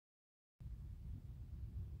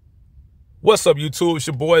What's up, YouTube? It's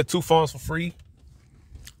your boy, TuPhones for free,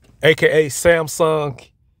 aka Samsung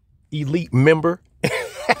Elite member.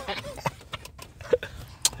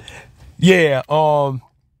 Yeah.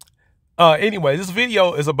 Anyway, this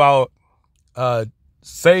video is about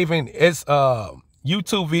saving YouTube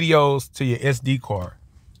videos to your SD card.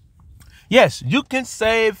 Yes, you can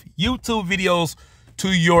save YouTube videos to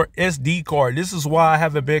your SD card. This is why I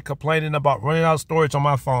haven't been complaining about running out of storage on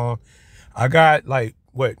my phone. I got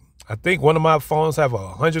I think one of my phones have a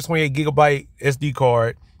 128 gigabyte SD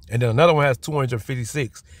card, and then another one has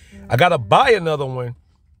 256. I gotta buy another one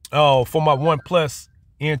for my OnePlus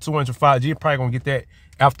N205G. Probably gonna get that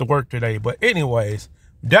after work today. But anyways,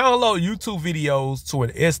 download YouTube videos to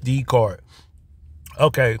an SD card.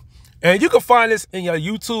 Okay, and you can find this in your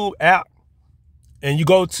YouTube app, and you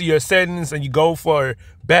go to your settings and you go for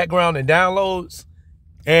background and downloads,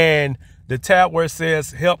 and the tab where it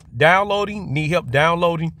says help downloading, need help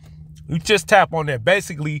downloading, you just tap on that.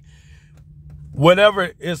 Basically,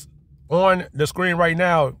 whatever is on the screen right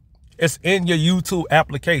now, it's in your YouTube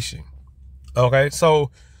application. Okay,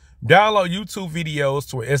 so download YouTube videos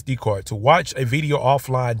to an SD card. To watch a video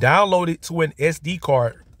offline, download it to an SD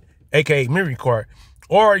card, aka memory card,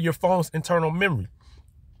 or your phone's internal memory.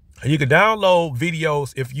 You can download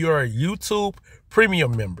videos if you're a YouTube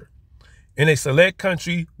premium member in a select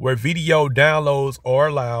country where video downloads are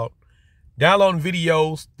allowed. Download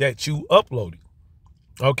videos that you uploaded.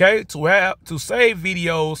 Okay, to save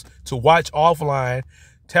videos to watch offline,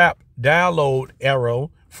 tap download arrow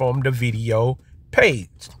from the video page.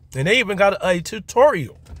 And they even got a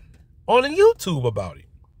tutorial on YouTube about it.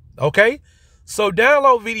 Okay, so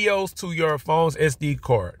download videos to your phone's SD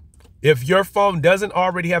card. If your phone doesn't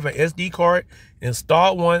already have an SD card,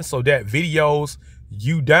 install one so that videos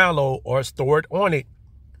you download are stored on it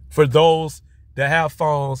for those that have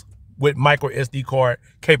phones with micro SD card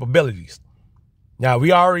capabilities. Now,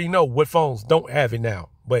 we already know what phones don't have it now,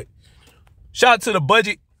 but shout out to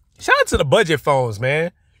the budget phones,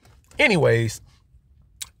 man. Anyways,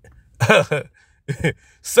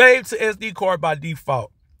 save to SD card by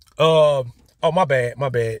default. Oh, my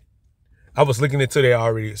bad. I was looking into that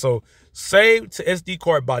already. So save to SD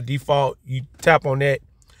card by default. You tap on that.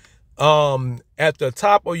 At the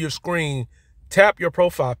top of your screen, tap your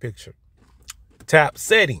profile picture. Tap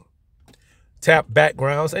setting. Tap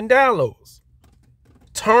backgrounds and downloads.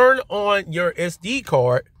 Turn on your SD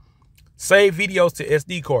card. Save videos to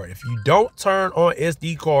SD card. If you don't turn on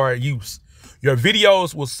SD card use, your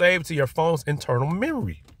videos will save to your phone's internal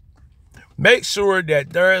memory. Make sure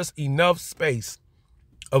that there's enough space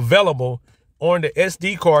available on the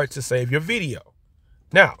SD card to save your video.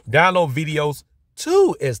 Now, download videos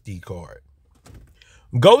to SD card.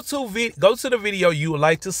 Go to the video you would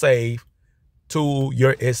like to save to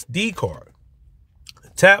your SD card.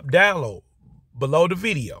 Tap download below the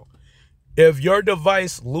video. If your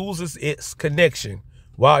device loses its connection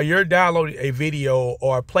while you're downloading a video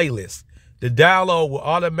or a playlist, the download will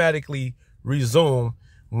automatically resume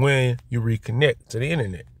when you reconnect to the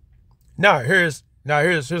internet. Now here's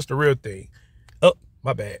the real thing. Oh,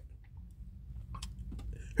 my bad.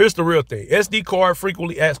 Here's the real thing. SD card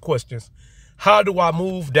frequently asked questions. How do I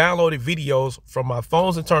move downloaded videos from my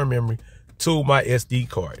phone's internal memory to my SD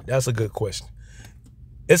card? That's a good question.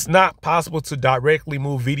 It's not possible to directly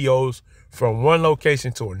move videos from one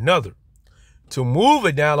location to another. To move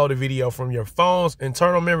a downloaded video from your phone's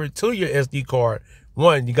internal memory to your SD card,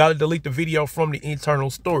 1, you got to delete the video from the internal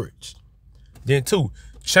storage. Then 2,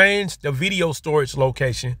 change the video storage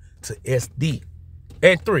location to SD.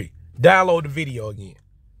 And 3, download the video again.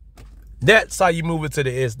 That's how you move it to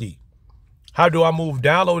the SD. How do I move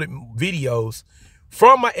downloaded videos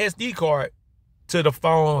from my SD card to the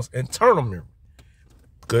phone's internal memory?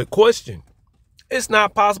 Good question. It's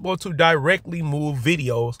not possible to directly move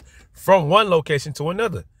videos from one location to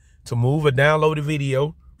another. To move a downloaded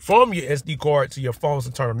video from your SD card to your phone's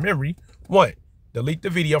internal memory, 1, delete the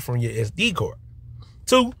video from your SD card.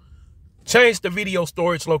 2, change the video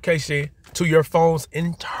storage location to your phone's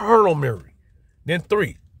internal memory. Then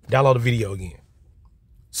 3, download the video again.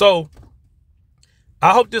 So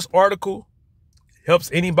I hope this article helps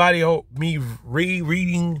anybody. Help me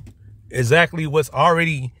reading exactly what's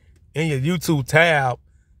already in your YouTube tab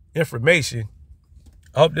information.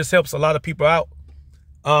 I hope this helps a lot of people out.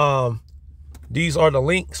 These are the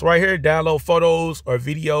links right here. Download photos or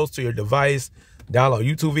videos to your device. Download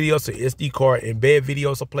YouTube videos to SD card. Embed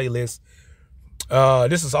videos or playlists.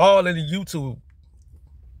 This is all in the YouTube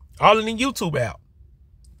app.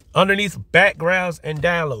 Underneath backgrounds and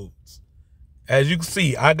downloads. As you can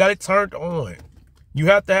see, I got it turned on. You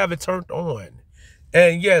have to have it turned on.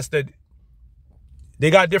 And yes, They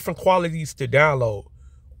got different qualities to download.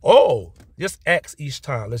 Oh, just X each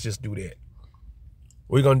time. Let's just do that.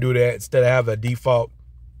 We're going to do that instead of have a default.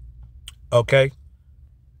 Okay.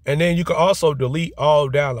 And then you can also delete all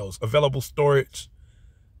downloads. Available storage.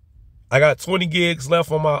 I got 20 gigs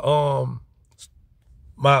left on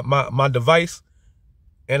my device.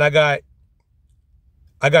 And I got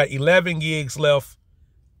 11 gigs left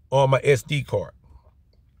on my SD card.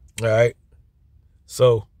 All right.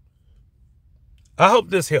 So I hope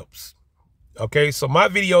this helps. Okay. So my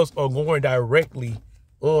videos are going directly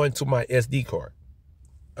onto my SD card.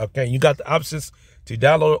 Okay. You got the options to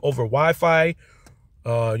download over Wi-Fi.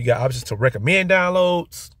 You got options to recommend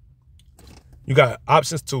downloads. You got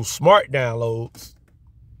options to smart downloads.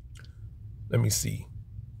 Let me see.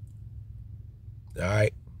 All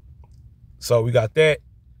right. So we got that.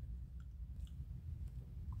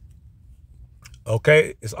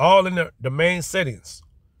 Okay. It's all in the main settings.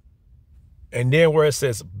 And then where it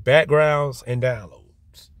says backgrounds and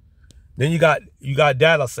downloads. Then you got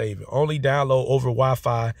data saving. Only download over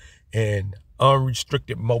Wi-Fi and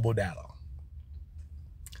unrestricted mobile data.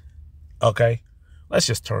 Okay. Let's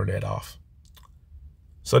just turn that off.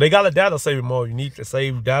 So they got a data saving mode. You need to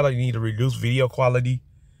save data. You need to reduce video quality.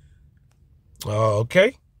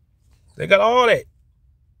 Okay. They got all that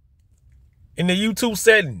in the YouTube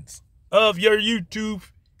settings of your YouTube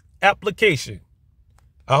application.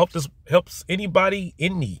 I hope this helps anybody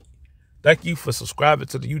in need. Thank you for subscribing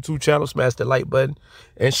to the YouTube channel. Smash the like button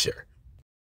and share.